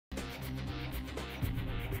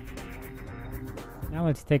Now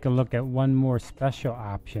let's take a look at one more special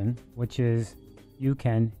option, which is you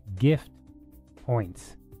can gift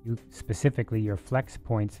points, specifically your flex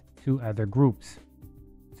points, to other groups.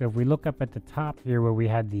 So if we look up at the top here where we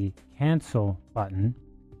had the cancel button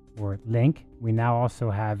or link, we now also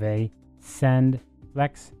have a send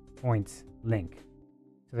flex points link.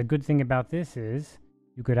 So the good thing about this is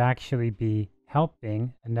you could actually be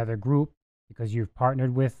helping another group because you've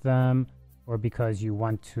partnered with them or because you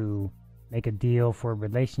want to make a deal for a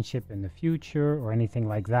relationship in the future or anything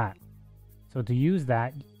like that. So to use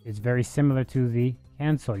that, it's very similar to the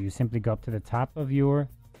cancel. You simply go up to the top of your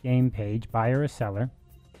game page, buyer or seller,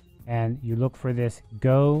 and you look for this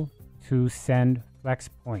go to send flex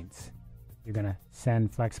points. You're going to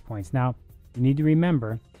send flex points. Now, you need to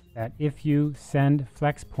remember that if you send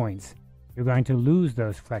flex points, you're going to lose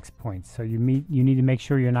those flex points. So you need to make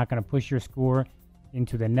sure you're not going to push your score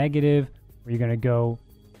into the negative, or you're going to go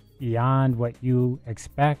beyond what you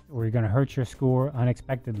expect, or you're going to hurt your score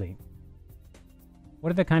unexpectedly.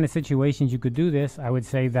 What are the kind of situations you could do this? I would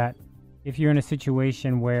say that if you're in a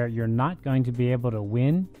situation where you're not going to be able to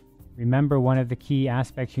win, remember one of the key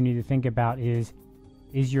aspects you need to think about is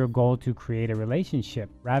your goal to create a relationship?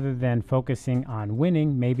 Rather than focusing on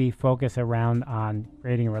winning, maybe focus around on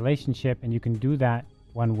creating a relationship, and you can do that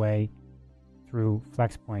one way through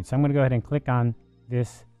flex points. So I'm going to go ahead and click on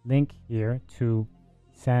this link here to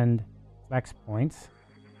send flex points.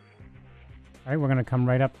 All right, we're going to come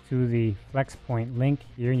right up to the flex point link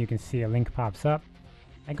here, and you can see a link pops up.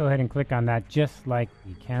 I go ahead and click on that just like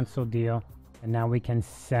the cancel deal, and now we can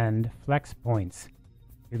send flex points.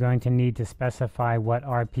 You're going to need to specify what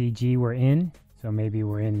RPG we're in, so maybe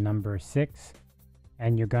we're in number 6,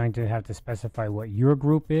 and you're going to have to specify what your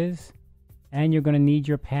group is, and you're going to need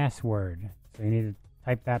your password. So you need to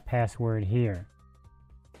type that password here.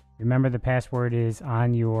 Remember, the password is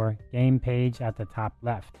on your game page at the top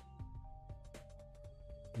left.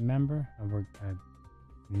 Remember, we're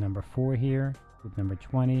number 4 here, group number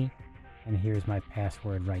 20, and here's my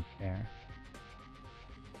password right there.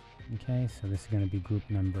 Okay, so this is going to be group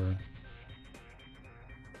number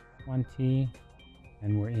 20,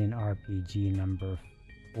 and we're in RPG number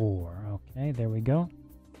 4. Okay, there we go.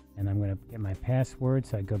 And I'm going to get my password,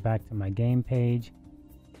 so I go back to my game page,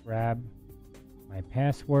 grab my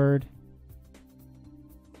password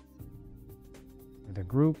for the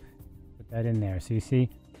group, put that in there. So you see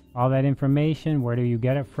all that information. Where do you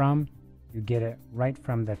get it from? You get it right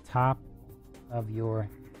from the top of your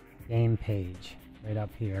game page, right up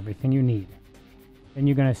here, everything you need. Then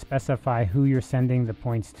you're going to specify who you're sending the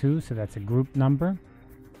points to, so that's a group number,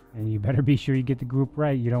 and you better be sure you get the group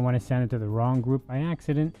right. You don't want to send it to the wrong group by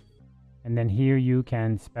accident. And then here you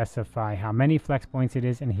can specify how many flex points it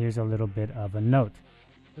is, and here's a little bit of a note.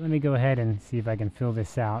 So let me go ahead and see if I can fill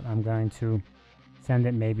this out. I'm going to send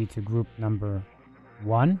it maybe to group number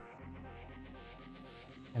 1.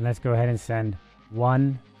 And let's go ahead and send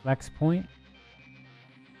 1 flex point.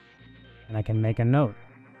 And I can make a note.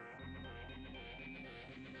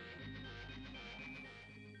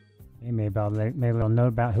 Okay, maybe I'll make a little note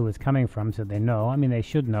about who it's coming from so they know. I mean, they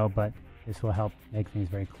should know, but this will help make things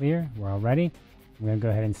very clear. We're all ready. I'm going to go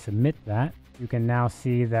ahead and submit that. You can now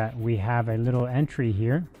see that we have a little entry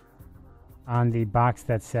here on the box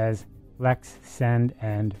that says flex, send,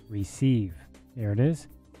 and receive. There it is.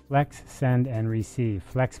 Flex, send, and receive.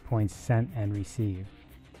 Flex points sent and received.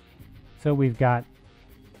 So we've got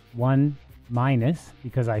 1 minus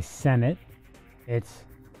because I sent it. It's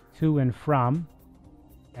to and from,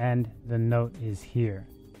 and the note is here.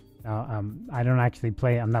 Now, I don't actually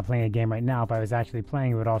play, I'm not playing a game right now. If I was actually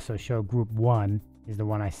playing, it would also show group 1 is the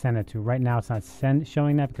one I sent it to. Right now, it's not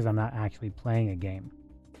showing that because I'm not actually playing a game.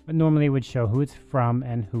 But normally it would show who it's from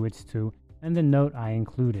and who it's to, and the note I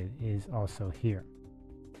included is also here.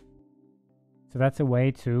 So that's a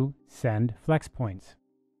way to send flex points.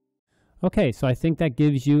 Okay, so I think that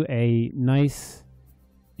gives you a nice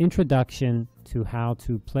introduction to how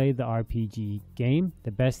to play the RPG game.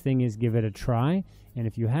 The best thing is give it a try, and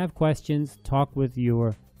if you have questions, talk with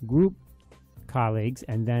your group colleagues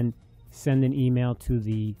and then send an email to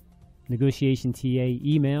the negotiation TA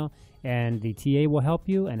email, and the TA will help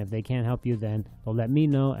you, and if they can't help you, then they'll let me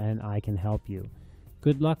know and I can help you.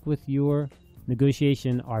 Good luck with your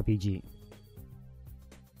negotiation RPG.